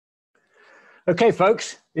Okay,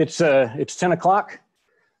 folks, it's 10 o'clock.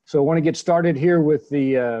 So I want to get started here with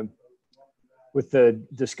the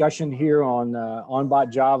discussion here on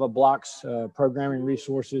OnBot Java blocks programming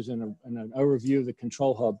resources and an overview of the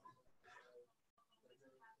control hub.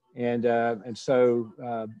 And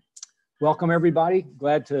so welcome everybody.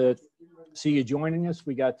 Glad to see you joining us.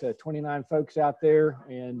 We got 29 folks out there,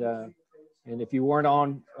 and if you weren't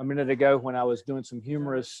on a minute ago when I was doing some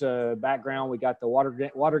humorous background, we got the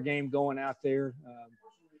water game going out there.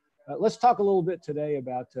 Let's talk a little bit today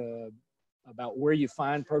about where you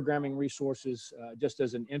find programming resources, just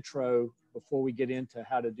as an intro before we get into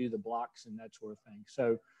how to do the blocks and that sort of thing.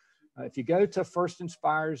 So if you go to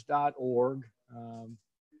firstinspires.org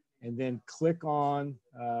and then click on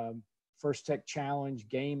First Tech Challenge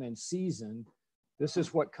Game and Season, this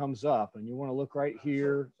is what comes up. And you want to look right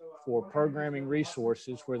here for programming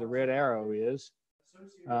resources where the red arrow is.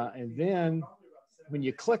 And then when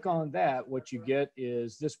you click on that, what you get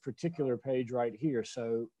is this particular page right here.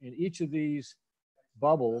 So in each of these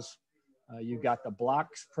bubbles, you've got the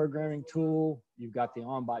blocks programming tool, you've got the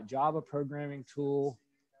OnBot Java programming tool,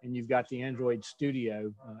 and you've got the Android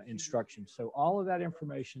Studio instructions. So all of that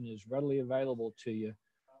information is readily available to you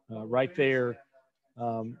right there.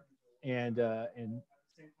 And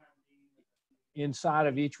inside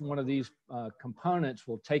of each one of these components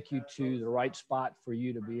will take you to the right spot for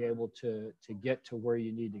you to be able to get to where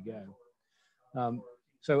you need to go.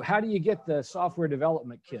 So how do you get the software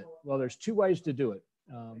development kit? Well, there's two ways to do it.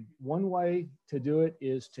 One way to do it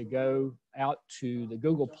is to go out to the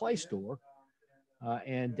Google Play Store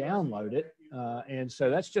and download it. And so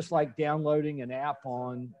that's just like downloading an app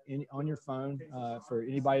on your phone. For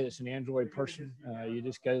anybody that's an Android person, you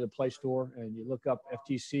just go to the Play Store and you look up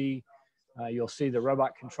FTC. You'll see the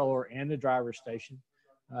robot controller and the driver station.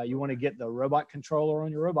 You want to get the robot controller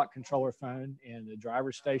on your robot controller phone and the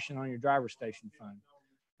driver station on your driver station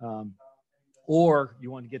phone. Or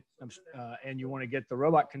you want to get the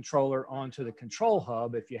robot controller onto the control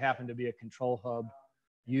hub if you happen to be a control hub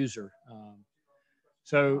user.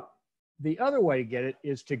 So the other way to get it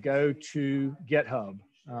is to go to GitHub.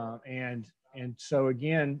 And so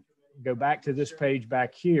again, go back to this page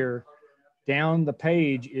back here. Down the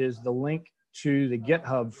page is the link to the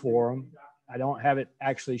GitHub forum. I don't have it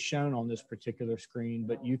actually shown on this particular screen,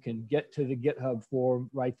 but you can get to the GitHub forum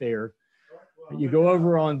right there. You go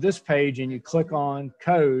over on this page and you click on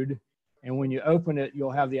code, and when you open it,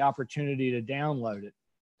 you'll have the opportunity to download it.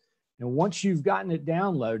 And once you've gotten it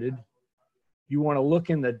downloaded, you want to look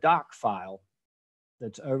in the doc file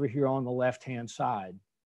that's over here on the left-hand side.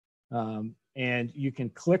 And you can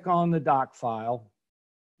click on the doc file,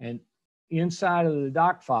 and inside of the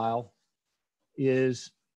doc file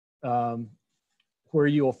is where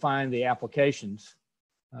you'll find the applications.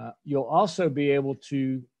 You'll also be able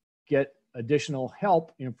to get additional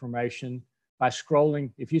help information by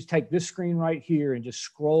scrolling. If you take this screen right here and just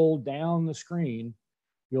scroll down the screen,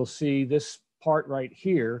 you'll see this part right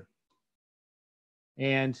here.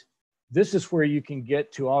 And this is where you can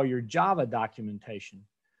get to all your Java documentation.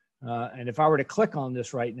 And if I were to click on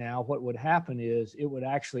this right now, what would happen is it would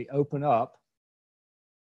actually open up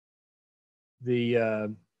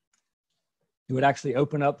the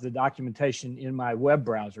documentation in my web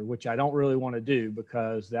browser, which I don't really want to do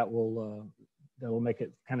because that will make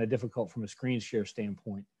it kind of difficult from a screen share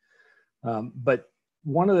standpoint. But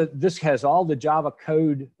this has all the Java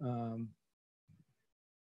code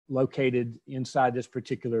located inside this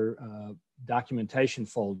particular documentation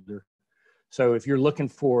folder. So if you're looking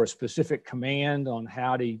for a specific command on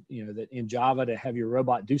how to, that in Java to have your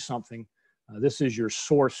robot do something, this is your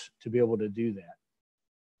source to be able to do that.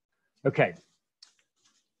 Okay.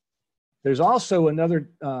 There's also another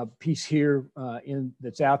piece here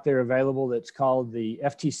that's out there available that's called the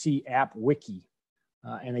FTC App Wiki.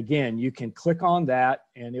 And again, you can click on that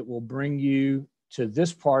and it will bring you to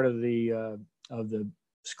this part of the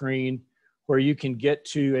screen where you can get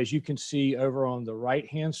to, as you can see over on the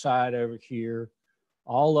right-hand side over here,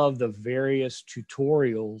 all of the various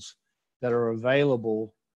tutorials that are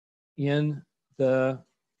available in the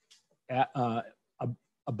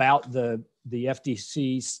about the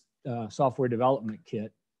FTC software development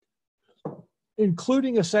kit,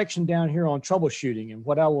 including a section down here on troubleshooting. And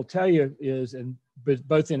what I will tell you is,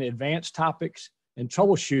 both in advanced topics and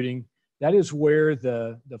troubleshooting, that is where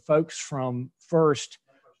the folks from First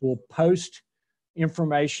will post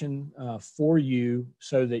information for you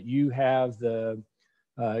so that you have the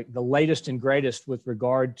latest and greatest with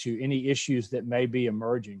regard to any issues that may be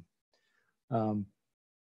emerging.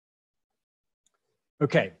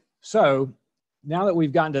 Okay, so now that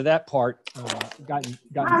we've gotten to that part, gotten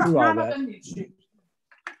through all that.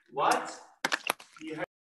 What?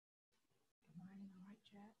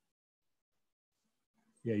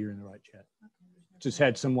 Yeah, you're in the right chat. Just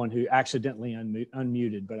had someone who accidentally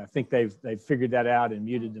unmuted, but I think they've figured that out and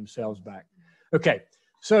muted themselves back. Okay,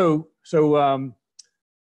 so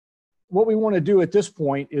what we want to do at this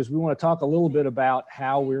point is we want to talk a little bit about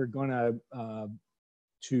how we're going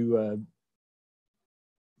to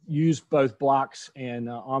use both blocks and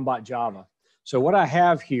OnBot Java. So what I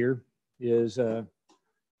have here is I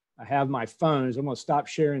have my phones. I'm going to stop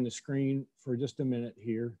sharing the screen for just a minute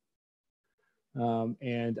here.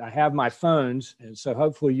 And I have my phones, and so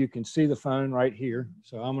hopefully you can see the phone right here.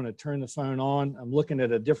 So I'm going to turn the phone on. I'm looking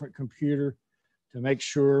at a different computer to make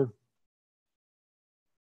sure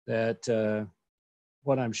that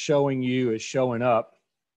what I'm showing you is showing up.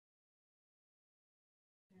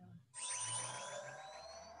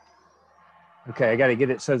 Okay, I got to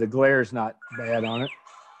get it so the glare is not bad on it.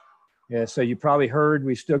 Yeah, so you probably heard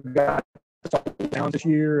we still got down this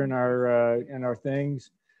year in our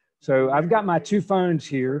things. So I've got my two phones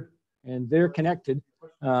here, and they're connected.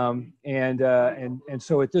 And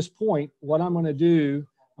so at this point, what I'm going to do,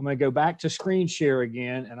 I'm going to go back to screen share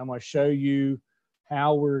again, and I'm going to show you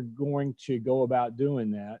how we're going to go about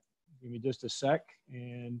doing that. Give me just a sec.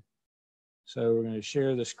 And so we're going to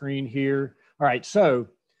share the screen here. All right, so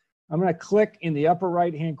I'm going to click in the upper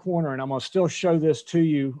right-hand corner, and I'm going to still show this to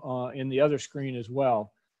you in the other screen as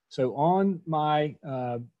well. So on my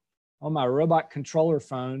robot controller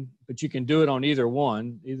phone, but you can do it on either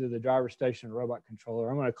one, either the driver station or robot controller.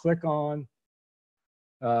 I'm going to click on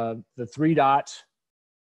the three dots,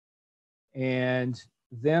 and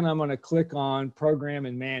then I'm going to click on Program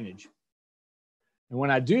and Manage. And when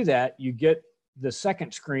I do that, you get the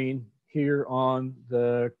second screen here on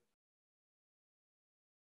the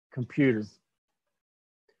computer.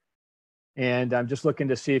 And I'm just looking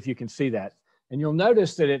to see if you can see that. And you'll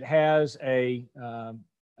notice that it has a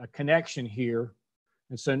connection here.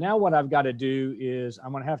 And so now what I've got to do is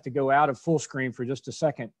I'm going to have to go out of full screen for just a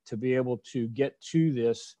second to be able to get to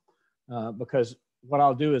this, because what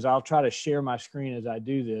I'll do is I'll try to share my screen as I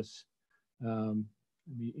do this. Let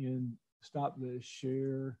me stop the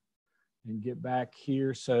share and get back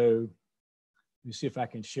here. So let me see if I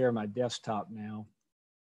can share my desktop now.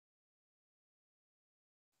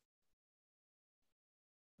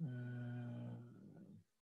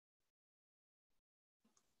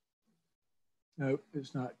 No,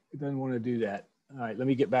 it's not. It doesn't want to do that. All right, let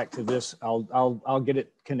me get back to this. I'll get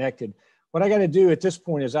it connected. What I got to do at this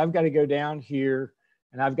point is I've got to go down here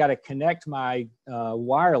and I've got to connect my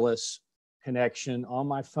wireless connection on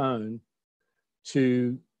my phone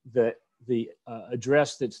to the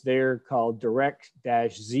address that's there called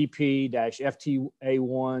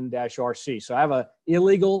direct-zp-fta1-rc. So I have an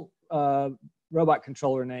illegal robot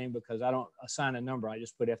controller name because I don't assign a number. I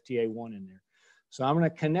just put FTA1 in there. So I'm going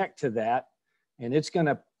to connect to that, and it's going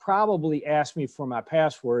to probably ask me for my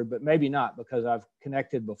password, but maybe not because I've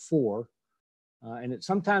connected before. And it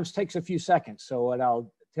sometimes takes a few seconds. So what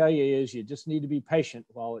I'll tell you is you just need to be patient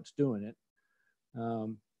while it's doing it.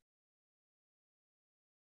 And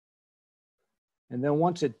then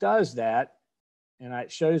once it does that, and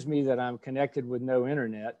it shows me that I'm connected with no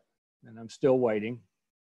internet, and I'm still waiting.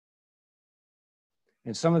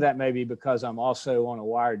 And some of that may be because I'm also on a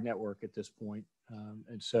wired network at this point.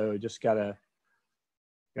 And so just gotta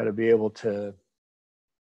be able to,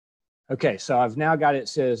 okay, so I've now got it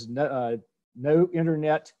says no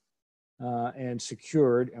internet and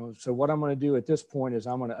secured. And so what I'm going to do at this point is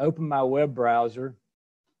I'm going to open my web browser,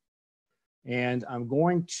 and I'm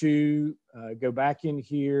going to go back in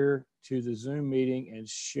here to the Zoom meeting and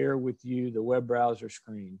share with you the web browser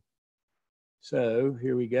screen. So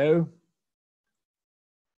here we go.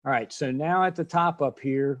 All right, so now at the top up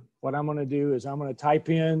here, what I'm going to do is I'm going to type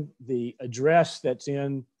in the address that's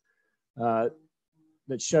in that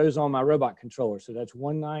shows on my robot controller. So that's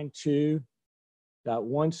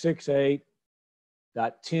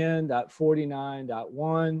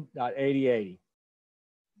 192.168.10.49.1.8080.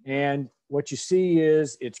 And what you see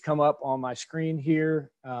is it's come up on my screen here,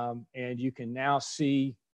 and you can now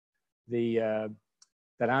see that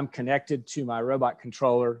I'm connected to my robot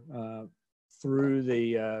controller through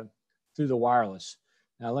the wireless.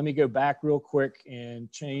 Now let me go back real quick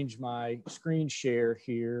and change my screen share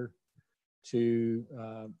here to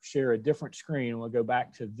share a different screen. We'll go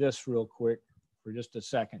back to this real quick for just a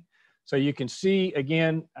second. So you can see,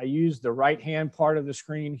 again, I use the right-hand part of the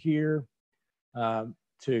screen here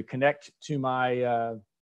to connect to my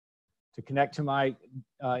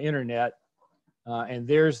internet, and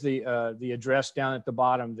there's the address down at the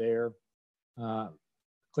bottom there.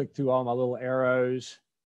 Click through all my little arrows,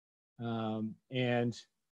 and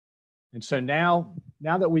so now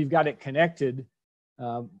that we've got it connected,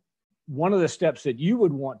 one of the steps that you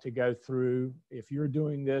would want to go through if you're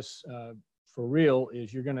doing this for real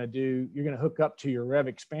is you're going to hook up to your Rev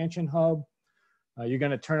expansion hub. You're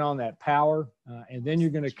going to turn on that power, and then you're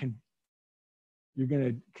going to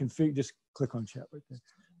configure. Just click on chat right there.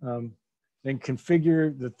 Then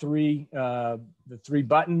configure the three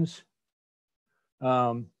buttons.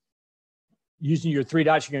 Using your 3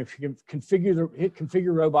 dots, you're going to hit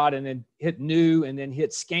configure robot and then hit new and then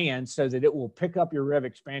hit scan so that it will pick up your Rev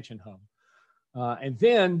expansion hub. And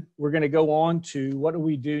then we're going to go on to what do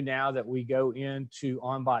we do now that we go into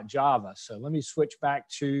OnBot Java. So let me switch back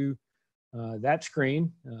to that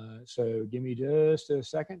screen. So give me just a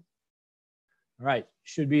second. All right,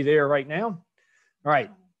 should be there right now. All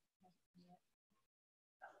right.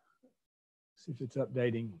 See if it's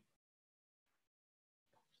updating.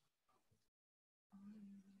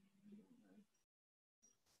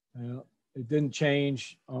 Well, it didn't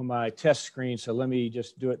change on my test screen, so let me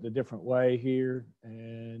just do it the different way here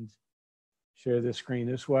and share this screen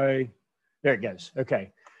this way. There it goes.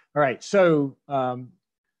 Okay. All right. So,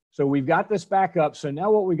 so we've got this back up. So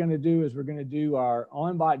now what we're going to do is we're going to do our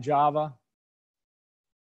OnBot Java.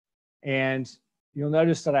 And you'll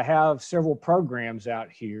notice that I have several programs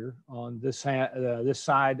out here on this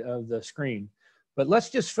side of the screen. But let's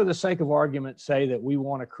just, for the sake of argument, say that we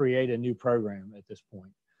want to create a new program at this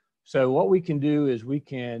point. So what we can do is we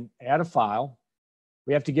can add a file.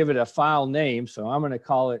 We have to give it a file name. So I'm going to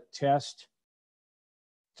call it test3.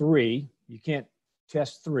 You can't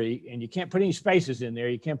test3, and you can't put any spaces in there.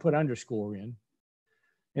 You can't put underscore in.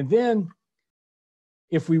 And then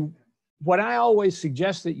what I always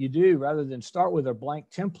suggest that you do rather than start with a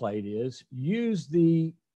blank template is use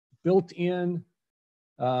the built-in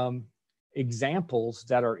examples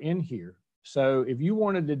that are in here. So if you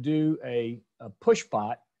wanted to do a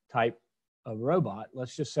pushbot type of robot,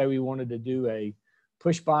 let's just say we wanted to do a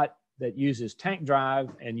pushbot that uses tank drive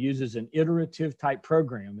and uses an iterative type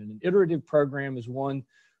program. And an iterative program is one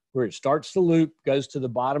where it starts the loop, goes to the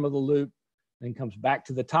bottom of the loop, then comes back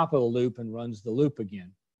to the top of the loop and runs the loop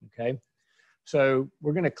again, okay? So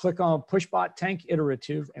we're going to click on pushbot tank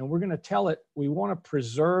iterative, and we're going to tell it we want to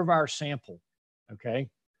preserve our sample, okay?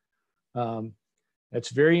 That's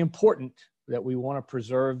very important that we want to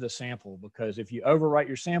preserve the sample, because if you overwrite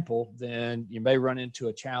your sample, then you may run into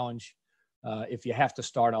a challenge if you have to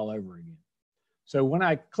start all over again. So when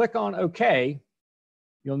I click on OK,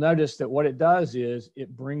 you'll notice that what it does is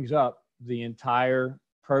it brings up the entire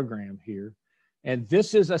program here. And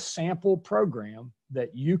this is a sample program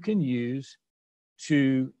that you can use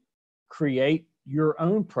to create your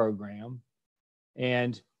own program.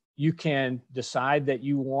 And you can decide that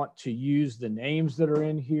you want to use the names that are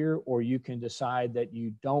in here, or you can decide that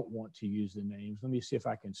you don't want to use the names. Let me see if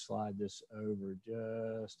I can slide this over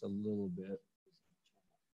just a little bit.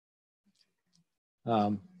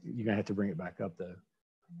 You're going to have to bring it back up, though.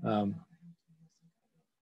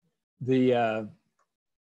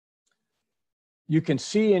 You can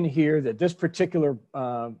see in here that this particular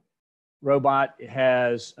robot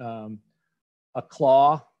has a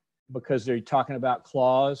claw, because they're talking about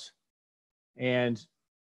claws. And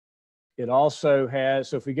it also has,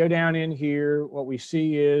 so if we go down in here, what we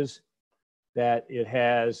see is that it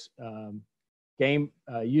has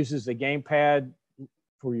uses the gamepad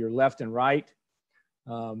for your left and right.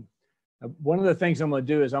 One of the things I'm going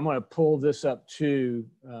to do is I'm going to pull this up to,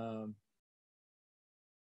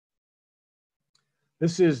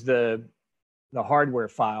 this is the hardware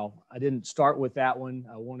file. I didn't start with that one.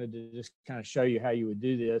 I wanted to just kind of show you how you would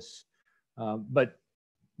do this. But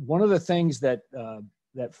one of the things that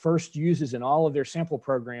that FIRST uses in all of their sample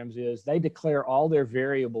programs is they declare all their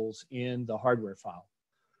variables in the hardware file.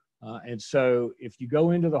 And so if you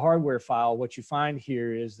go into the hardware file, what you find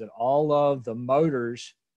here is that all of the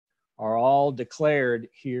motors are all declared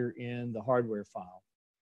here in the hardware file.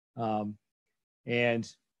 And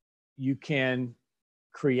you can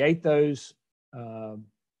create those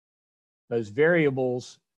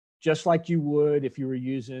variables just like you would if you were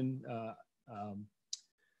using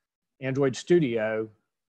Android Studio.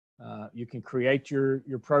 You can create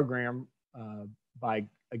your program by,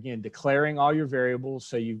 again, declaring all your variables.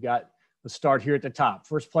 So you've got, let's start here at the top.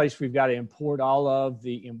 First place, we've got to import all of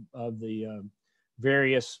the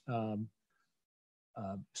various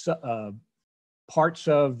parts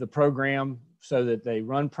of the program so that they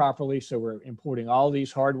run properly. So we're importing all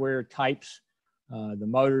these hardware types, the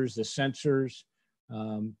motors, the sensors,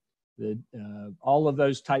 all of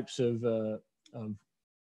those types of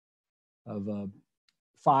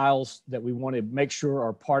files that we want to make sure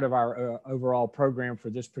are part of our overall program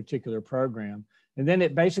for this particular program. And then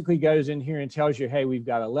it basically goes in here and tells you, hey, we've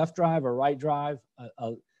got a left drive, a right drive,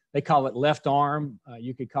 They call it left arm.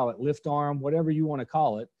 You could call it lift arm, whatever you want to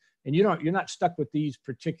call it. And you're not stuck with these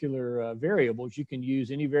particular variables. You can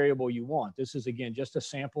use any variable you want. This is, again, just a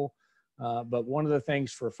sample. But one of the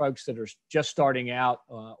things for folks that are just starting out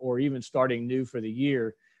or even starting new for the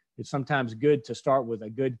year, it's sometimes good to start with a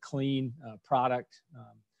good, clean product.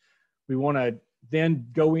 We want to then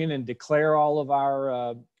go in and declare all of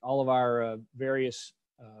our various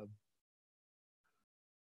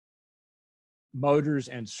motors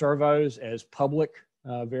and servos as public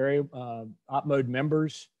op mode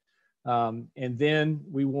members. And then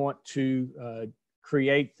we want to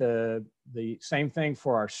create the same thing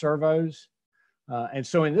for our servos. And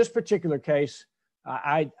so in this particular case,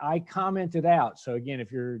 I commented out. So again,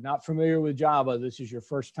 if you're not familiar with Java, this is your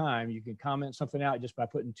first time, you can comment something out just by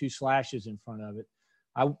putting 2 slashes in front of it.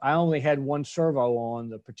 I only had 1 servo on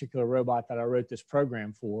the particular robot that I wrote this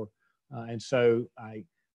program for. And so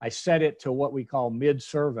I set it to what we call mid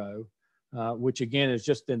servo, which again is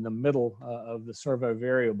just in the middle of the servo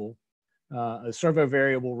variable. The servo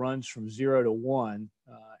variable runs from 0 to 1.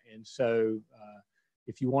 And so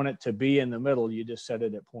if you want it to be in the middle, you just set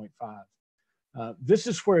it at 0.5. This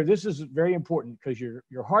is very important because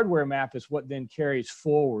your hardware map is what then carries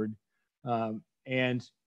forward. And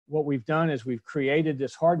what we've done is we've created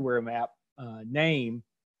this hardware map name.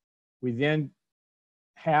 We then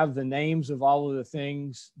have the names of all of the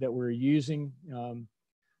things that we're using,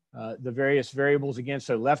 the various variables again.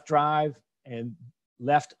 So left drive and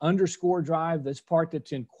left underscore drive, this part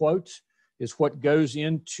that's in quotes, is what goes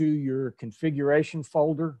into your configuration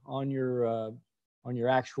folder on your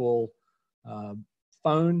actual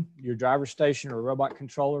phone, your driver station or robot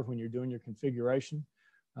controller when you're doing your configuration.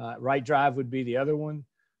 Right drive would be the other one.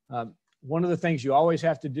 One of the things you always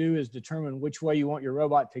have to do is determine which way you want your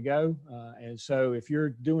robot to go. And so if you're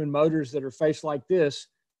doing motors that are faced like this,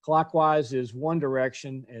 clockwise is one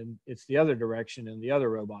direction and it's the other direction in the other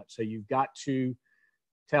robot. So you've got to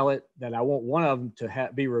tell it that I want one of them to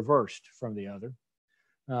be reversed from the other.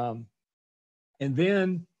 And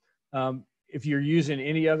then if you're using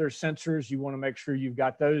any other sensors, you want to make sure you've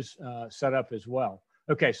got those set up as well.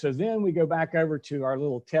 Okay, so then we go back over to our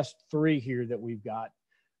little test 3 here that we've got.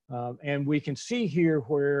 And we can see here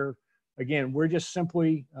where, again, we're just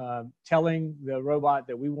simply telling the robot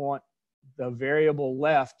that we want the variable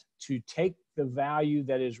left to take the value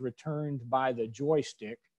that is returned by the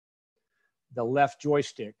joystick, the left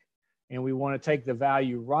joystick, and we want to take the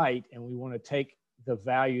value right, and we want to take the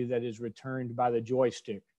value that is returned by the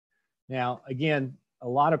joystick. Now, again, a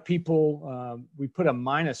lot of people, we put a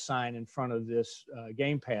minus sign in front of this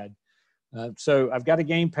gamepad. So I've got a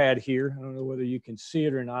gamepad here. I don't know whether you can see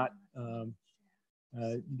it or not.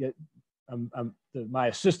 My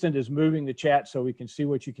assistant is moving the chat so we can see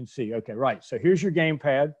what you can see. Okay, right. So here's your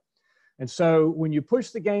gamepad. And so when you push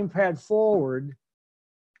the gamepad forward,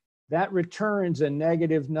 that returns a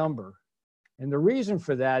negative number. And the reason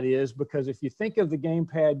for that is because if you think of the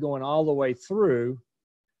gamepad going all the way through,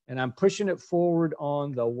 and I'm pushing it forward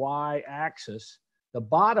on the y-axis, the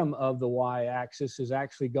bottom of the y-axis is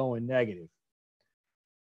actually going negative,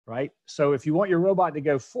 right? So if you want your robot to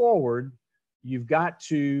go forward, you've got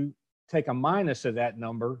to take a minus of that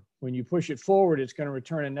number. When you push it forward, it's going to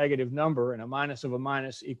return a negative number, and a minus of a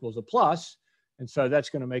minus equals a plus. And so that's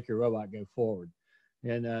going to make your robot go forward.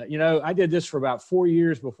 And, you know, I did this for about 4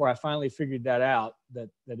 years before I finally figured that out, that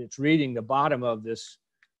it's reading the bottom of this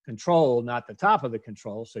control, not the top of the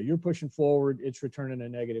control. So you're pushing forward, it's returning a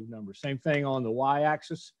negative number. Same thing on the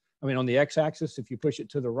y-axis. I mean, on the x-axis, if you push it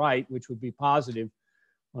to the right, which would be positive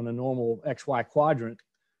on a normal XY quadrant,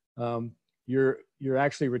 you're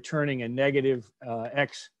actually returning a negative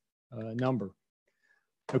x number.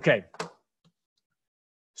 Okay.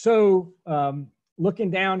 So looking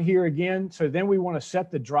down here again, so then we want to set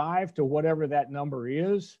the drive to whatever that number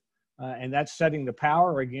is. And that's setting the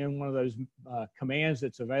power. Again, one of those commands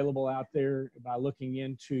that's available out there by looking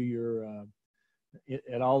into your,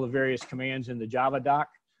 at all the various commands in the Java doc.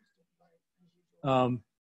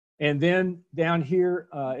 And then down here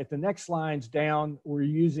at the next lines down, we're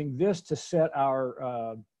using this to set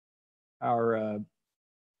our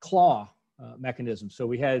claw mechanism.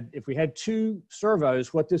 So if we had 2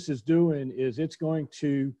 servos, what this is doing is it's going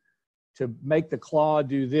to make the claw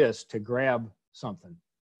do this, to grab something.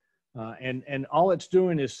 And all it's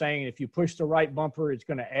doing is saying if you push the right bumper, it's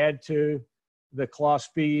going to add to the claw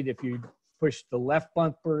speed. If you push the left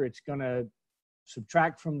bumper, it's going to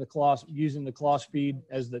subtract from the claw, using the claw speed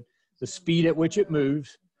as the speed at which it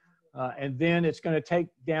moves. And then it's going to take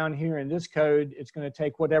down here in this code, it's going to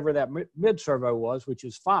take whatever that mid servo was, which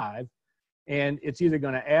is 5, and it's either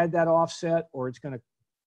going to add that offset or it's going to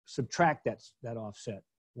subtract that offset.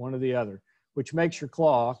 one or the other, which makes your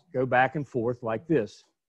claw go back and forth like this,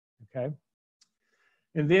 okay?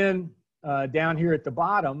 And then down here at the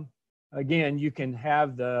bottom, again, you can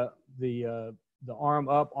have the arm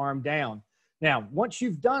up, arm down. Now, once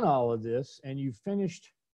you've done all of this and you've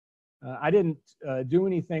finished, I didn't do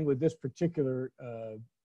anything with this particular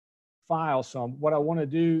file. So what I want to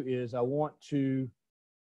do is I want to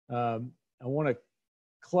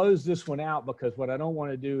close this one out, because what I don't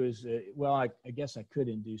want to do is, well, I guess I could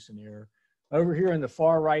induce an error. Over here on the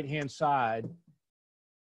far right-hand side,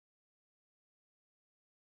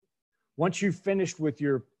 once you've finished with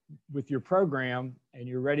your program and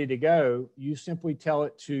you're ready to go, you simply tell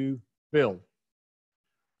it to build.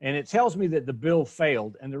 And it tells me that the build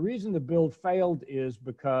failed. And the reason the build failed is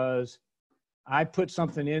because I put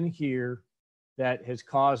something in here that has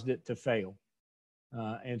caused it to fail.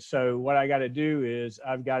 And so what I got to do is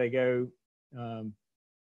I've got to go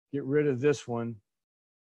get rid of this one.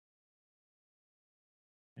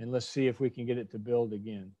 And let's see if we can get it to build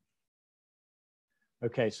again.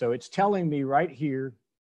 Okay, so it's telling me right here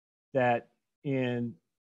that in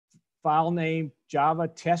file name Java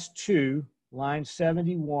test2, line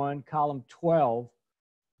 71, column 12,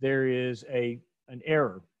 there is an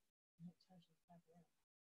error.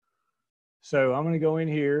 So I'm going to go in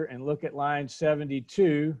here and look at line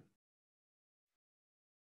 72.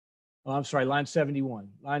 Oh, I'm sorry, line 71.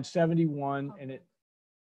 Line 71,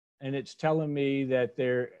 and it's telling me that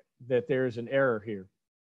there's an error here.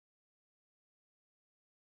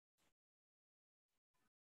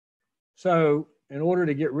 So in order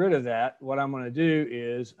to get rid of that, what I'm going to do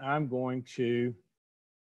is I'm going to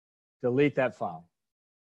delete that file.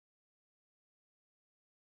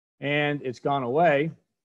 And it's gone away.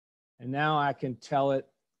 And now I can tell it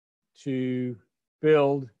to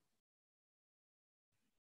build.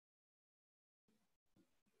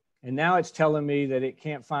 And now it's telling me that it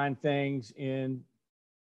can't find things in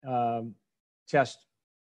test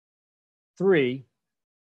 3.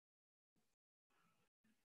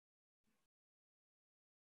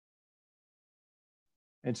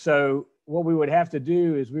 And so what we would have to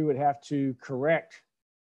do is we would have to correct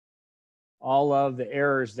all of the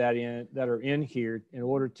errors that are in here in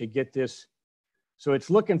order to get this. So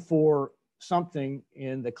it's looking for something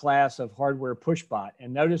in the class of hardware pushbot.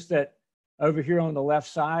 And notice that over here on the left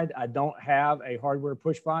side, I don't have a hardware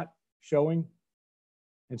pushbot showing.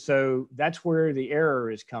 And so that's where the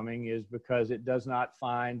error is coming, is because it does not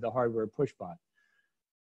find the hardware pushbot.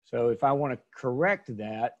 So if I want to correct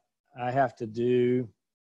that, I have to do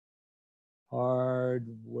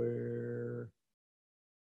hardware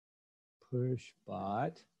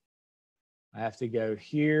pushbot. I have to go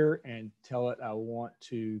here and tell it I want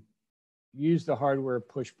to use the hardware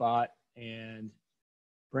pushbot and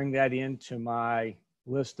bring that into my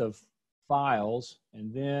list of files.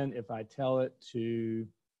 And then if I tell it to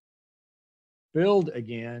build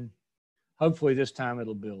again, hopefully this time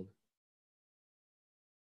it'll build.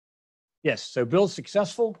 Yes, so build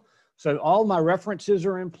successful. So all my references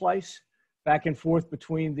are in place, back and forth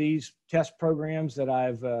between these test programs that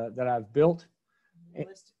I've built,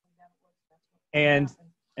 and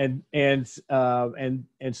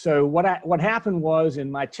so what happened was in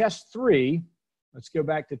my test 3. Let's go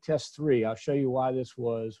back to test 3. I'll show you why this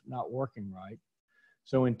was not working right.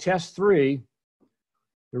 So in test 3,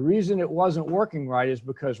 the reason it wasn't working right is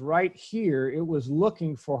because right here it was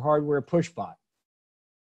looking for hardware pushbot.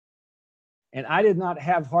 And I did not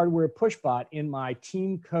have hardware pushbot in my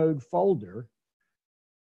team code folder,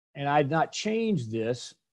 and I had not changed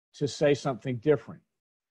this to say something different.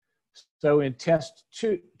 So in test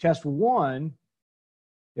 1,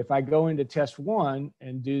 if I go into test 1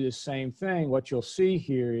 and do the same thing, what you'll see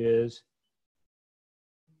here is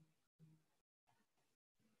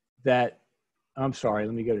that, I'm sorry,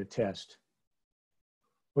 let me go to test.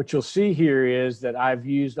 What you'll see here is that I've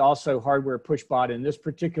used also hardware pushbot in this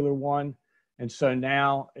particular one. And so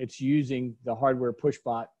now it's using the hardware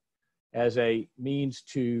pushbot as a means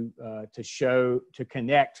to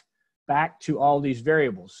connect back to all these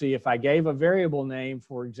variables. See, if I gave a variable name,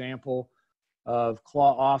 for example, of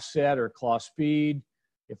claw offset or claw speed,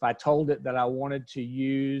 if I told it that I wanted to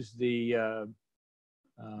use the,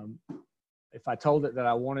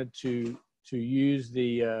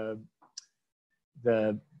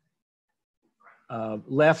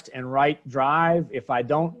 left and right drive, if I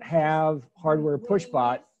don't have hardware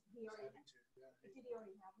pushbot,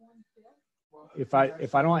 if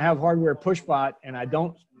I don't have hardware pushbot and I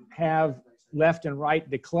don't have left and right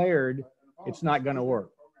declared, it's not going to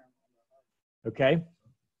work. Okay.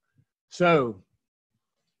 So,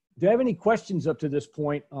 do you have any questions up to this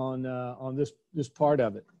point on this part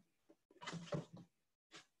of it?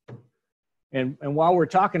 And while we're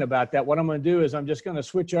talking about that, what I'm going to do is I'm just going to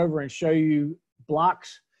switch over and show you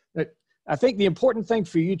blocks. I think the important thing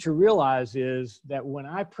for you to realize is that when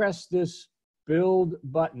I press this build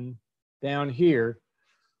button down here,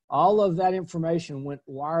 all of that information went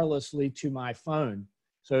wirelessly to my phone.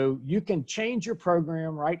 So you can change your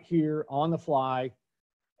program right here on the fly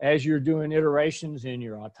as you're doing iterations in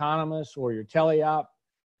your autonomous or your teleop.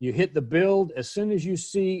 You hit the build. As soon as you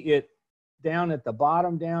see it down at the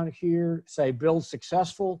bottom down here, say build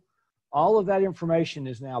successful, all of that information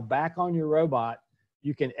is now back on your robot.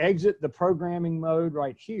 You can exit the programming mode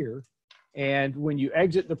right here. And when you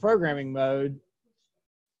exit the programming mode,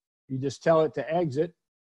 you just tell it to exit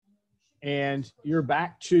and you're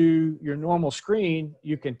back to your normal screen.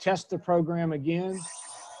 You can test the program again.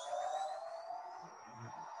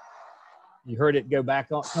 You heard it go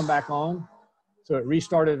back on, come back on. So it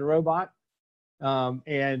restarted the robot.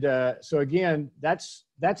 So again, that's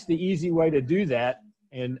the easy way to do that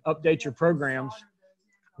and update your programs.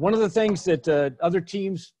 One of the things that other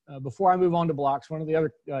teams, before I move on to blocks, one of the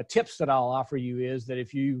other tips that I'll offer you is that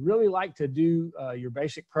if you really like to do your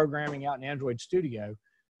basic programming out in Android Studio,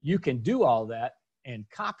 you can do all that and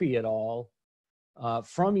copy it all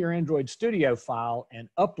from your Android Studio file and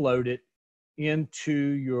upload it into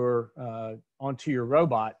your, onto your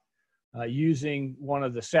robot using one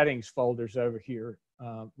of the settings folders over here.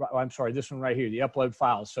 I'm sorry, this one right here, the upload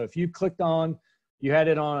files. So if you clicked on, you had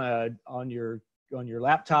it on your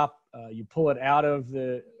laptop, you pull it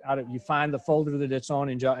you find the folder that it's on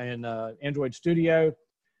in Android Studio,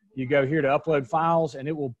 you go here to upload files, and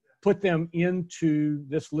it will put them into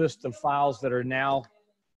this list of files that are now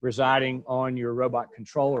residing on your robot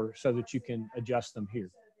controller so that you can adjust them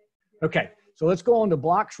here. Okay, so let's go on to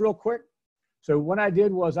blocks real quick. So what I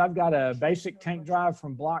did was I've got a basic tank drive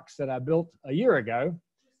from Blocks that I built a year ago.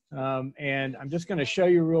 And I'm just going to show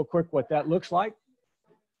you real quick what that looks like.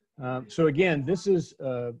 So again, this is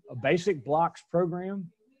a basic blocks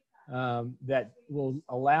program that will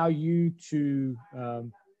allow you to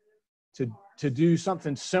do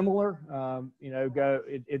something similar. You know,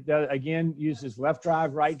 it does, again, uses left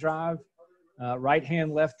drive, right drive, right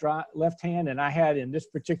hand, left hand. And I had, in this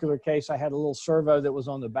particular case, I had a little servo that was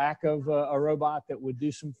on the back of a robot that would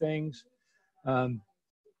do some things. And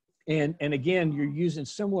again, you're using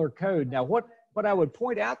similar code. Now, what I would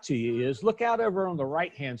point out to you is look out over on the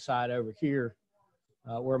right-hand side over here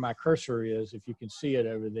where my cursor is, if you can see it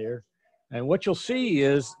over there. And what you'll see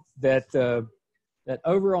is that, that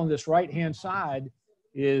over on this right-hand side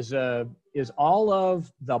is all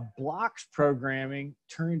of the blocks programming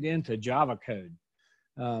turned into Java code.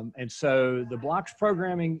 And so the blocks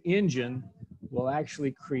programming engine will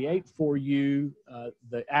actually create for you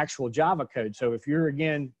the actual Java code. So if you're,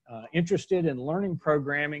 again, interested in learning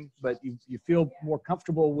programming, but you feel more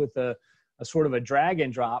comfortable with a sort of a drag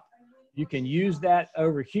and drop, you can use that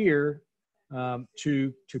over here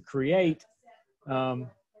to create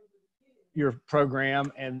your program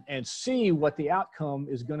and see what the outcome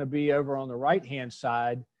is going to be over on the right-hand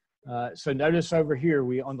side. So notice over here,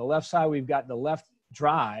 on the left side, we've got the left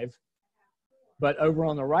drive, but over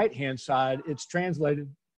on the right-hand side, it's translated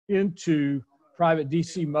into private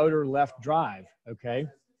DC motor left drive, okay?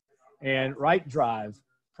 And right drive,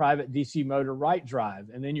 private DC motor right drive.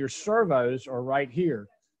 And then your servos are right here.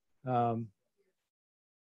 The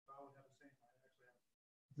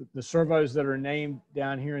servos that are named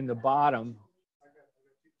down here in the bottom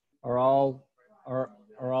are all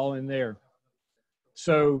in there.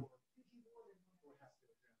 So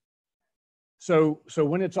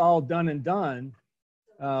when it's all done and done,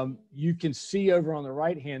 you can see over on the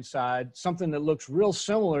right-hand side something that looks real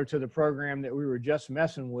similar to the program that we were just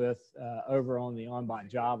messing with over on the OnBot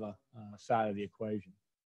Java side of the equation.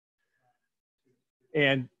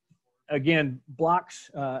 And again,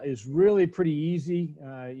 blocks is really pretty easy.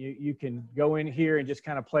 You can go in here and just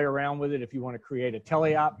kind of play around with it if you want to create a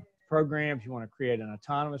teleop program, if you want to create an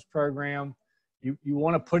autonomous program. You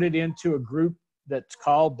want to put it into a group that's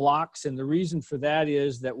called blocks. And the reason for that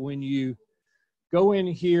is that when you go in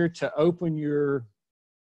here to open your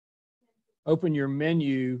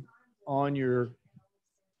menu on your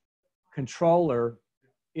controller,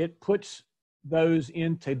 it puts those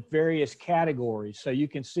into various categories. So you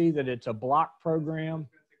can see that it's a block program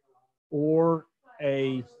or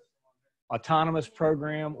a autonomous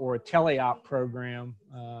program or a teleop program,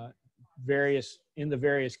 in the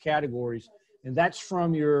various categories. And that's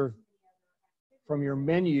from your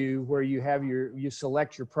menu where you have you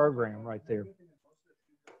select your program right there.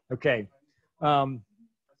 Okay.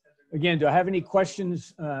 again, do I have any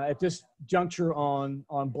questions at this juncture on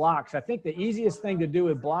blocks? I think the easiest thing to do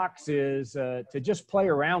with blocks is to just play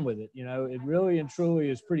around with it. You know, it really and truly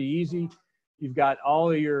is pretty easy. You've got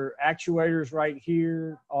all of your actuators right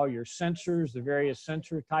here, all your sensors, the various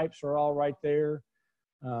sensor types are all right there.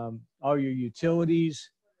 All your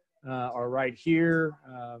utilities are right here.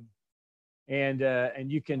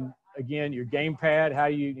 And you can, again, your gamepad, how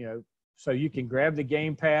do you know, so you can grab the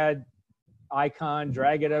gamepad icon,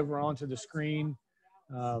 drag it over onto the screen.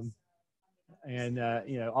 You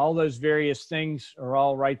know, all those various things are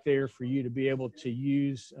all right there for you to be able to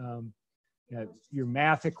use. You know, your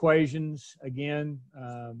math equations, again,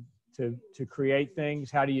 to create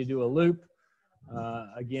things. How do you do a loop?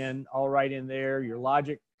 Again, all right in there. Your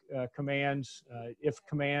logic commands, if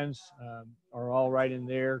commands are all right in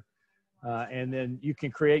there. And then you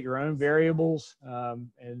can create your own variables.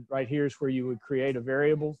 And right here is where you would create a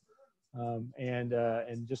variable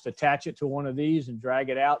and just attach it to one of these and drag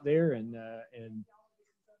it out there and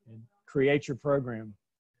create your program.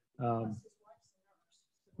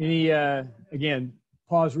 Again,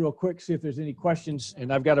 pause real quick, see if there's any questions.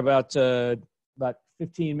 And I've got about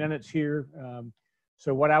 15 minutes here.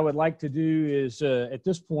 So what I would like to do is at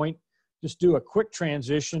this point, just do a quick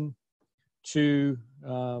transition to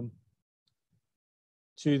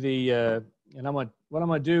the, and what I'm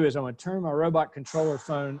going to do is I'm going to turn my robot controller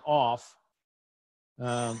phone off.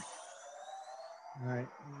 All right,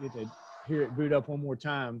 get to hear it boot up one more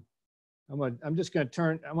time. I'm just going to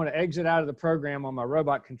I'm going to exit out of the program on my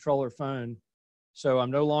robot controller phone. So I'm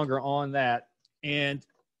no longer on that. And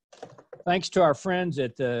thanks to our friends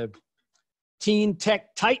at the Teen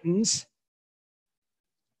Tech Titans,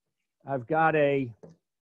 I've got a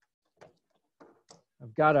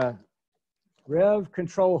Rev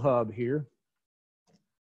control hub here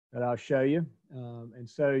that I'll show you. And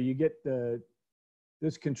so you get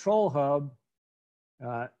this control hub,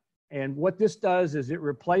 and what this does is it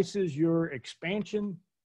replaces your expansion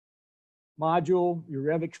module, your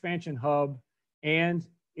Rev expansion hub, and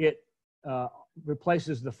it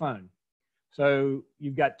replaces the phone. So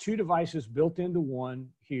you've got two devices built into one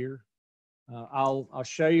here. I'll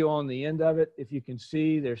show you on the end of it. If you can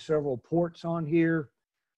see, there's several ports on here.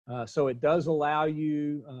 So it does allow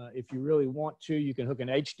you, if you really want to, you can hook an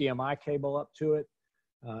HDMI cable up to it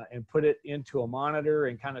and put it into a monitor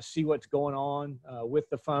and kind of see what's going on with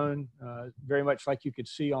the phone, very much like you could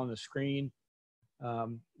see on the screen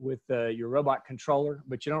with your robot controller,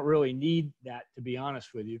 but you don't really need that, to be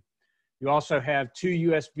honest with you. You also have two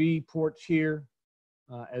USB ports here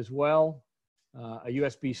as well, a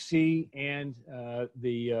USB-C and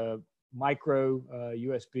the micro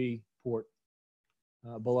USB port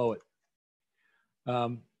below it.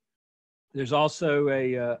 There's also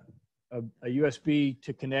a USB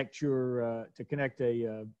to connect your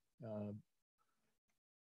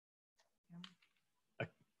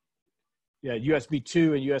USB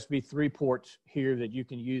 2 and USB 3 ports here that you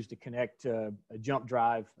can use to connect a jump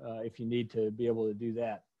drive if you need to be able to do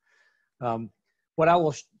that. What I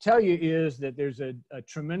will tell you is that there's a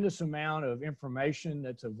tremendous amount of information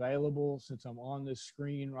that's available. Since I'm on this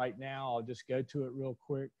screen right now, I'll just go to it real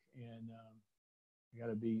quick, and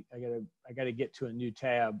I gotta get to a new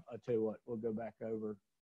tab. I'll tell you what, we'll go back over.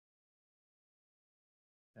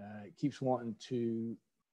 It keeps wanting to.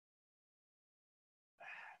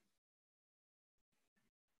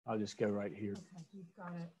 I'll just go right here. Okay, you've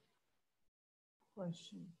got a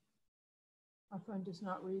question. My phone does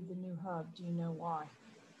not read the new hub. Do you know why?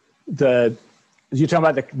 You're talking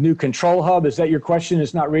about the new control hub? Is that your question?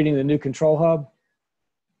 It's not reading the new control hub?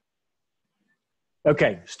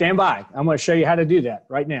 Okay, stand by. I'm going to show you how to do that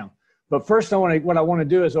right now. But first, what I want to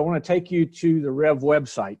do is I want to take you to the Rev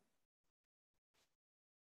website.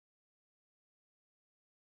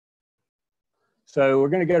 So we're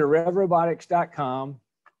going to go to revrobotics.com.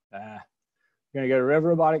 You're going to go to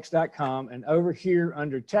revrobotics.com, and over here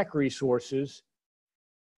under Tech Resources,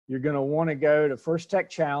 you're going to want to go to First Tech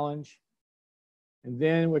Challenge, and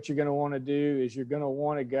then what you're going to want to do is you're going to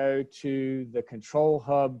want to go to the Control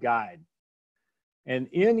Hub Guide. And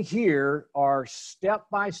in here are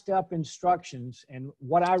step-by-step instructions, and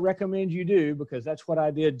what I recommend you do, because that's what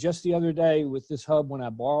I did just the other day with this hub when I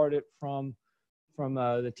borrowed it from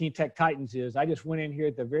the Teen Tech Titans, is I just went in here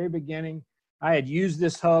at the very beginning. I had used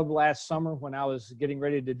this hub last summer when I was getting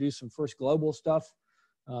ready to do some First Global stuff.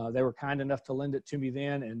 They were kind enough to lend it to me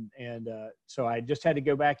then, and so I just had to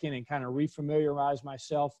go back in and kind of refamiliarize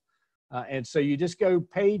myself. And so you just go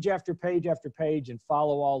page after page after page and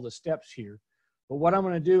follow all the steps here. But what I'm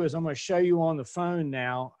going to do is I'm going to show you on the phone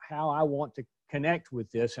now how I want to connect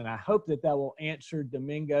with this, and I hope that that will answer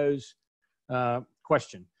Domingo's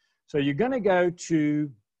question. So you're going to go to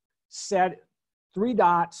set 3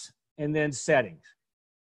 dots and then settings.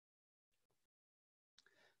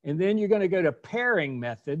 And then you're going to go to pairing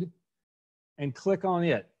method and click on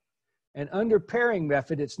it. And under pairing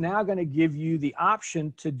method, it's now going to give you the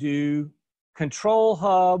option to do control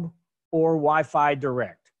hub or Wi-Fi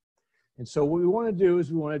direct. And so what we want to do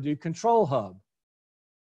is we want to do control hub.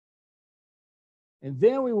 And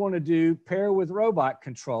then we want to do pair with robot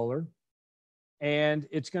controller. And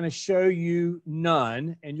it's going to show you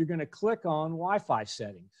none. And you're going to click on Wi-Fi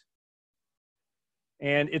settings.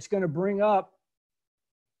 And it's going to bring up,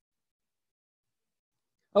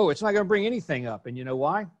 oh, it's not going to bring anything up. And you know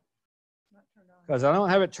why? Because I don't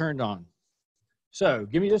have it turned on. So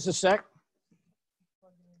give me just a sec.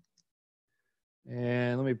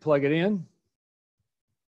 And let me plug it in.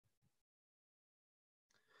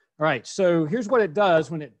 All right, so here's what it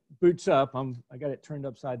does when it boots up. I got it turned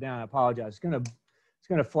upside down. I apologize. It's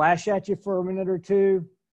gonna flash at you for a minute or two.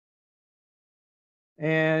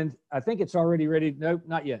 And I think it's already ready. Nope,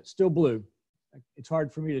 not yet. Still blue. It's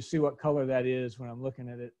hard for me to see what color that is when I'm looking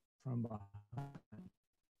at it from behind.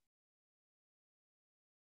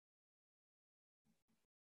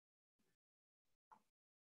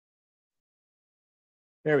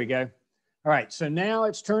 There we go. All right, so now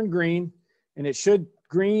it's turned green, and it should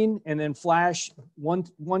green and then flash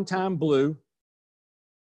one time blue.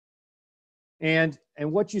 And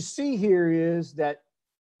what you see here is that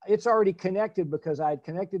it's already connected because I had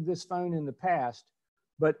connected this phone in the past.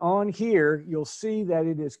 But on here, you'll see that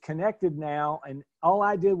it is connected now. And all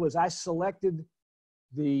I did was I selected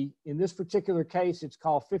in this particular case, it's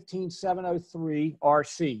called 15703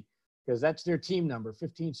 RC because that's their team number,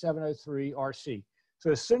 15703 RC.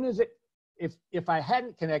 So as soon as if I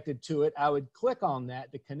hadn't connected to it, I would click on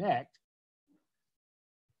that to connect.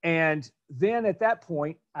 And then at that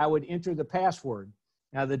point, I would enter the password.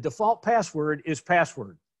 Now the default password is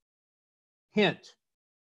password. Hint,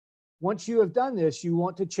 once you have done this, you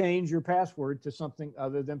want to change your password to something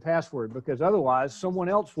other than password because otherwise someone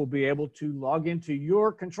else will be able to log into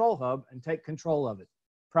your control hub and take control of it.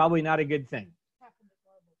 Probably not a good thing.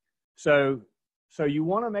 So you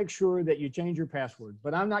want to make sure that you change your password,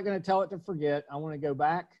 but I'm not going to tell it to forget. I want to go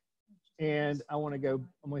back and I'm going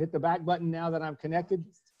to hit the back button now that I'm connected.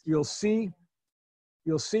 You'll see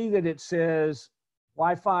that it says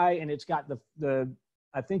Wi-Fi and it's got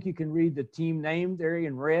I think you can read the team name there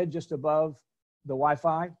in red just above the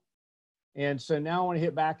Wi-Fi. And so now I want to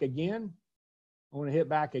hit back again. I want to hit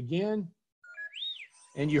back again.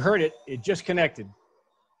 And you heard it, it just connected.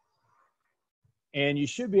 And you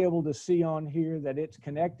should be able to see on here that it's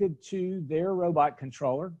connected to their robot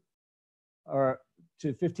controller or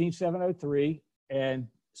to 15703. And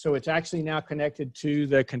so it's actually now connected to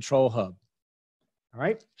the control hub. All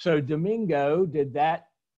right. So Domingo, did that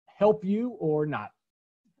help you or not?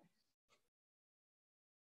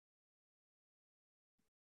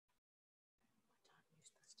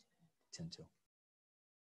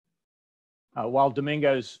 While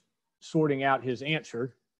Domingo's sorting out his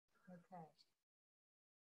answer.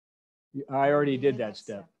 I already did that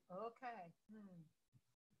step.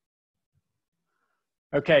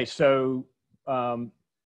 Okay, so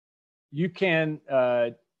you can,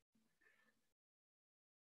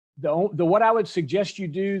 what I would suggest you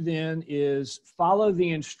do then is follow the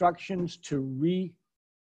instructions to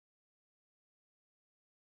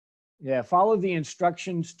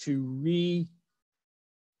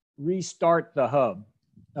restart the hub.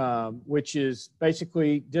 Which is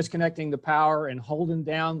basically disconnecting the power and holding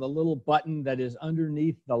down the little button that is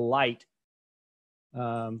underneath the light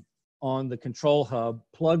on the control hub.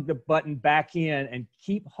 Plug the button back in and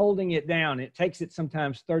keep holding it down. It takes it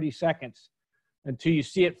sometimes 30 seconds until you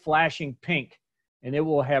see it flashing pink, and it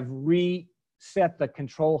will have reset the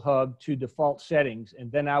control hub to default settings. And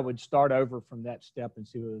then I would start over from that step and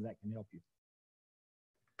see whether that can help you.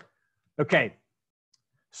 Okay,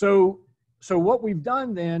 so what we've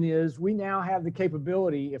done then is we now have the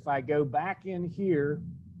capability, if I go back in here,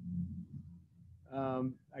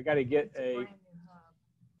 I got to get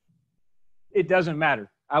it doesn't matter.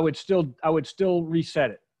 I would still reset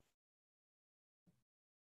it.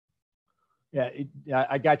 Yeah,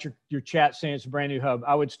 I got your chat saying it's a brand new hub.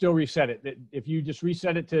 I would still reset it. If you just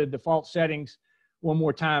reset it to default settings one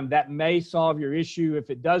more time, that may solve your issue. If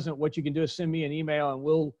it doesn't, what you can do is send me an email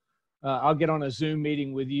and I'll get on a Zoom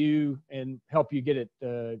meeting with you and help you get it,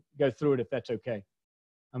 go through it if that's okay.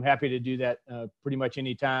 I'm happy to do that pretty much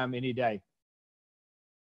any time, any day.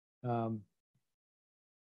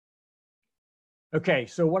 Okay,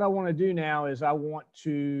 so what I want to do now is I want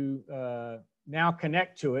to now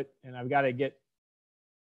connect to it, and I've got to get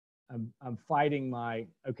I'm fighting my,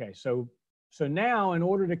 okay, so now in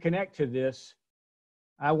order to connect to this,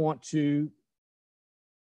 I want to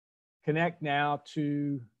connect now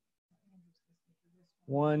to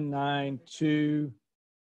 192.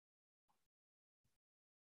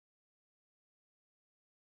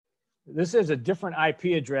 This is a different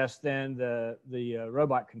IP address than the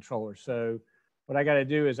robot controller. So what I got to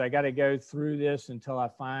do is I got to go through this until I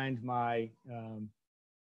find my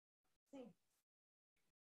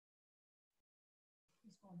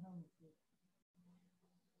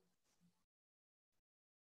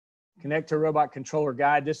connect to robot controller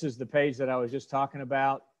guide. This is the page that I was just talking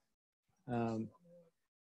about.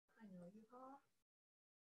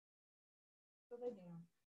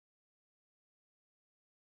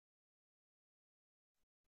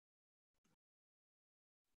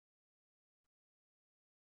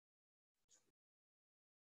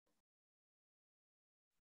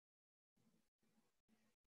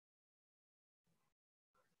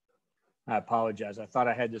 I apologize. I thought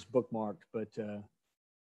I had this bookmarked, but I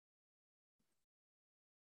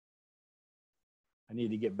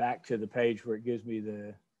need to get back to the page where it gives me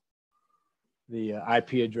the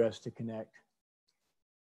IP address to connect.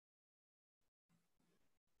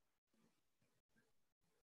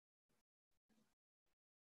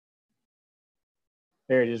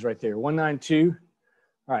 There it is right there, 192.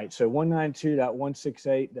 All right, so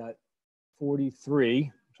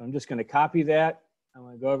 192.168.43. So I'm just going to copy that. I'm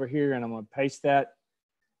going to go over here and I'm going to paste that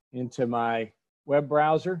into my web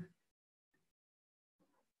browser.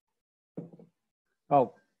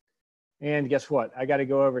 Oh, and guess what? I got to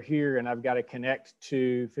go over here and I've got to connect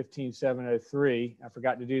to 15703. I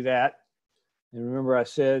forgot to do that. And remember I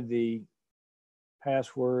said the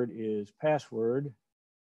password is password.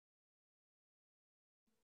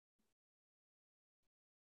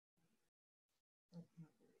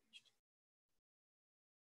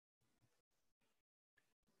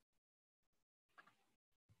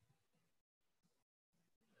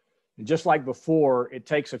 And just like before, it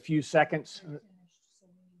takes a few seconds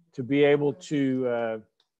to be able to,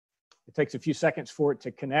 it takes a few seconds for it to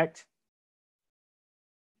connect.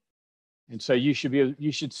 And so you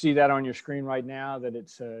should see that on your screen right now that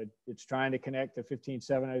it's trying to connect to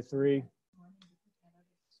 15703.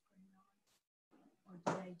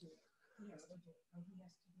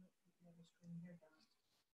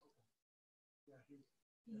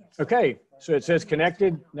 Okay, so it says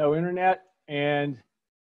connected, no internet, and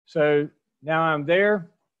so now I'm there.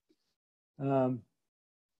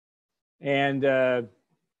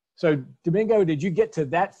 So Domingo, did you get to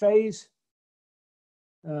that phase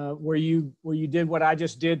where you did what I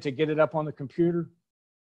just did to get it up on the computer?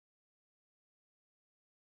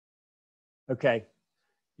 Okay,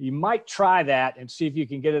 you might try that and see if you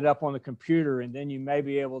can get it up on the computer, and then you may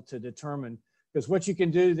be able to determine, because what you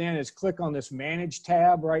can do then is click on this Manage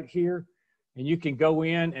tab right here, and you can go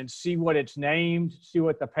in and see what it's named, see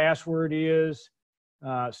what the password is,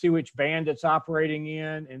 see which band it's operating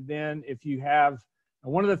in, and then if you have,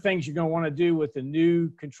 one of the things you're going to want to do with the new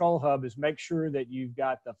control hub is make sure that you've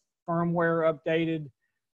got the firmware updated.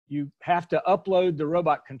 You have to upload the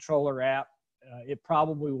robot controller app. It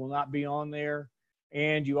probably will not be on there.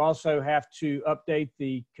 And you also have to update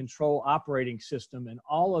the control operating system, and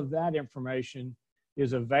all of that information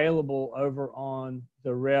is available over on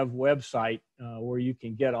the Rev website, where you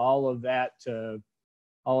can get all of that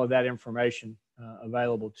information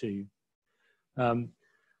available to you.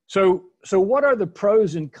 So what are the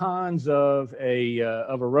pros and cons of a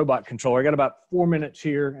robot controller? I got about 4 minutes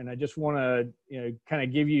here, and I just want to kind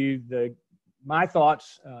of give you my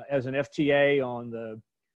thoughts as an FTA on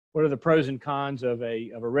what are the pros and cons of a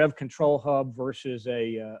Rev control hub versus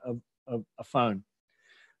a phone.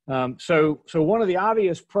 So one of the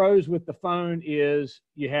obvious pros with the phone is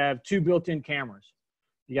you have two built-in cameras.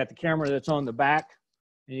 You got the camera that's on the back,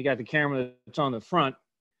 and you got the camera that's on the front.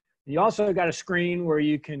 You also got a screen where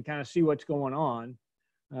you can kind of see what's going on.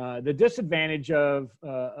 The disadvantage of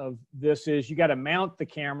this is you got to mount the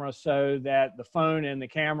camera so that the phone and the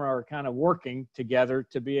camera are kind of working together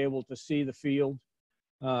to be able to see the field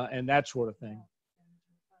and that sort of thing.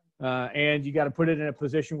 And you got to put it in a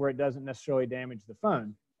position where it doesn't necessarily damage the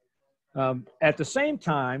phone. At the same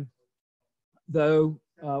time, though,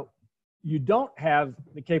 you don't have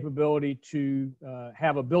the capability to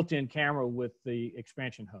have a built-in camera with the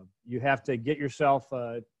expansion hub. You have to get yourself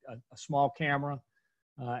a small camera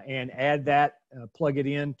and add that, plug it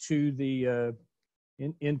into the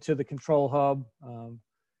control hub,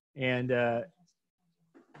 and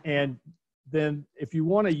then if you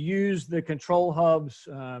want to use the control hub's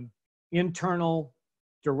internal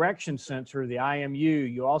direction sensor, the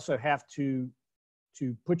IMU, you also have to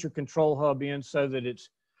to put your control hub in so that it's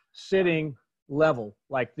sitting level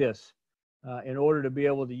like this in order to be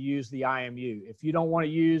able to use the IMU. If you don't want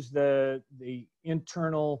to use the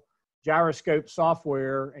internal gyroscope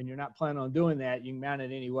software and you're not planning on doing that, you can mount it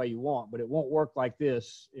any way you want, but it won't work like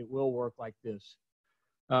this. It will work like this.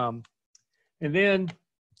 And then,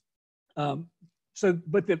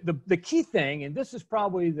 but the key thing, and this is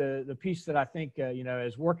probably the piece that I think, you know,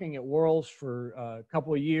 as working at Worlds for a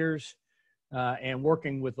couple of years and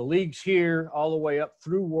working with the leagues here all the way up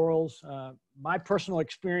through Worlds, my personal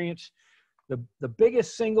experience, the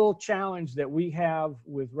biggest single challenge that we have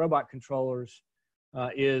with robot controllers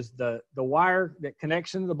is the wire that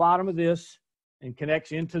connects into the bottom of this and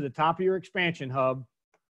connects into the top of your expansion hub.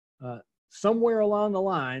 Somewhere along the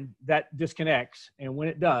line that disconnects, and when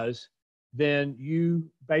it does, then you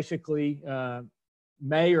basically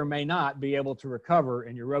may or may not be able to recover,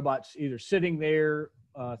 and your robot's either sitting there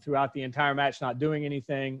throughout the entire match not doing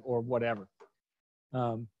anything or whatever.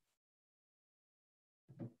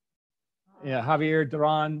 Yeah, Javier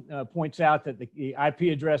Duran points out that the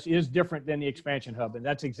IP address is different than the expansion hub, and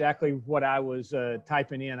that's exactly what I was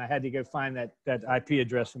typing in. I had to go find that IP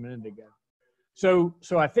address a minute ago. So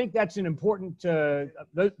I think that's an important,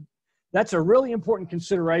 that's a really important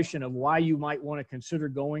consideration of why you might want to consider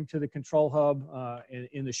going to the control hub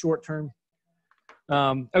in the short term.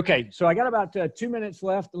 Okay, so I got about 2 minutes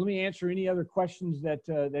left. Let me answer any other questions that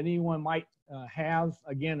anyone might have.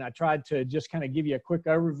 Again, I tried to just kind of give you a quick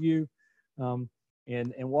overview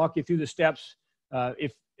and walk you through the steps.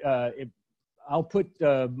 If I'll put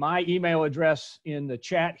my email address in the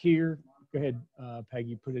chat here. Go ahead,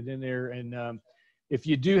 Peggy, put it in there. And if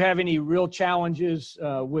you do have any real challenges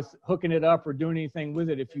with hooking it up or doing anything with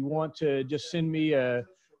it, if you want to just send me an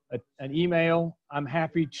email, I'm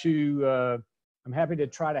happy to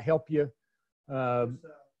try to help you on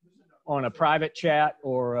a private chat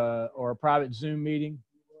or a private Zoom meeting.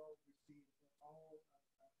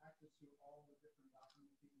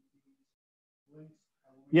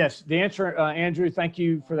 Yes, the answer, Andrew, thank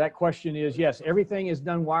you for that question, is yes, everything is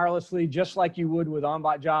done wirelessly just like you would with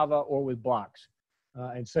OnBot Java or with Blocks.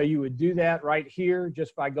 And so you would do that right here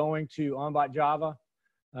just by going to OnBot Java.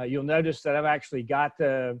 You'll notice that I've actually got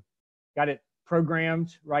it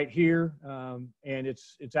programmed right here, and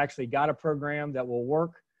it's actually got a program that will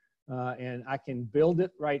work. And I can build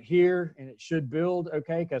it right here, and it should build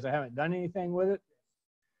okay because I haven't done anything with it.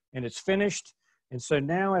 And it's finished. And so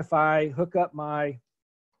now if I hook up my,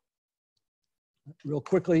 real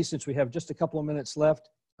quickly, since we have just a couple of minutes left,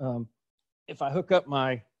 if I hook up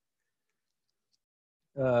my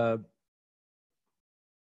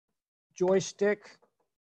joystick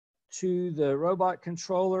to the robot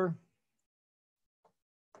controller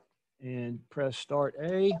and press Start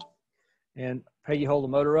A, and Peggy, hold the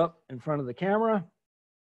motor up in front of the camera,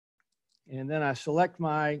 and then I select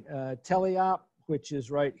my teleop, which is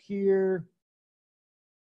right here.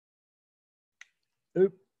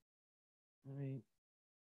 Oop.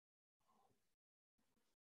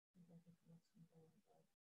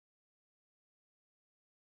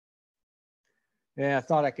 Yeah, I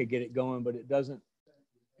thought I could get it going, but it doesn't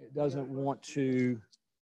want to.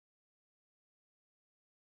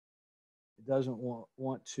 It doesn't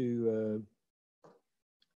want to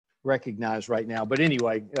recognize right now. But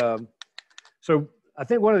anyway, so I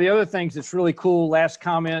think one of the other things that's really cool, last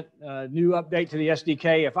comment, new update to the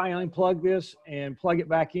SDK, if I unplug this and plug it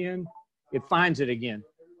back in, it finds it again.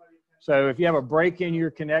 So if you have a break in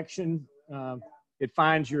your connection, it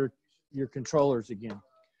finds your controllers again.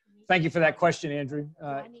 Thank you for that question, Andrew.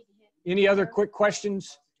 Any other quick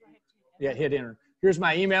questions? Yeah, hit enter. Here's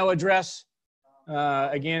my email address.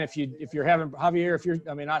 Again, if you're having Javier,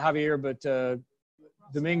 I mean, not Javier, but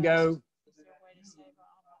Domingo.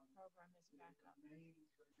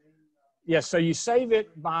 Yes, so you save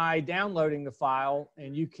it by downloading the file,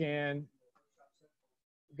 and you can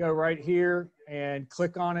go right here and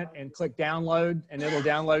click on it and click download, and it'll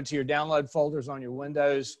download to your download folders on your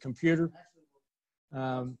Windows computer.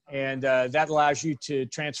 And that allows you to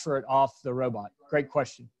transfer it off the robot. Great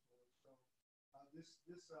question. This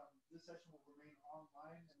session will remain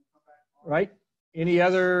online and come back on. Right. Any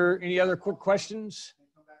other quick questions?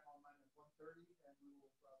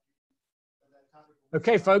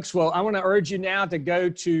 Okay, folks. Well, I want to urge you now to go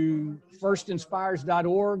to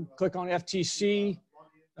firstinspires.org, click on FTC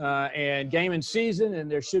and Game and Season, and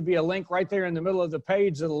there should be a link right there in the middle of the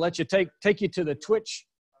page that'll let you take you to the Twitch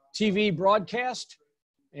TV broadcast.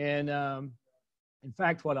 And in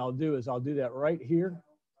fact, what I'll do is I'll do that right here,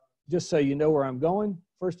 just so you know where I'm going.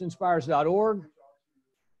 Firstinspires.org.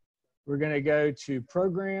 We're going to go to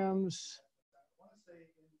Programs,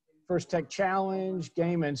 First Tech Challenge,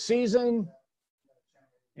 Game and Season.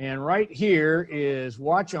 And right here is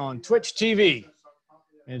watch on Twitch TV.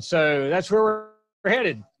 And so that's where we're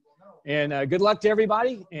headed. And good luck to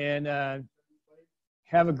everybody. And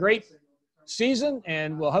have a great season.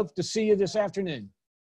 And we'll hope to see you this afternoon.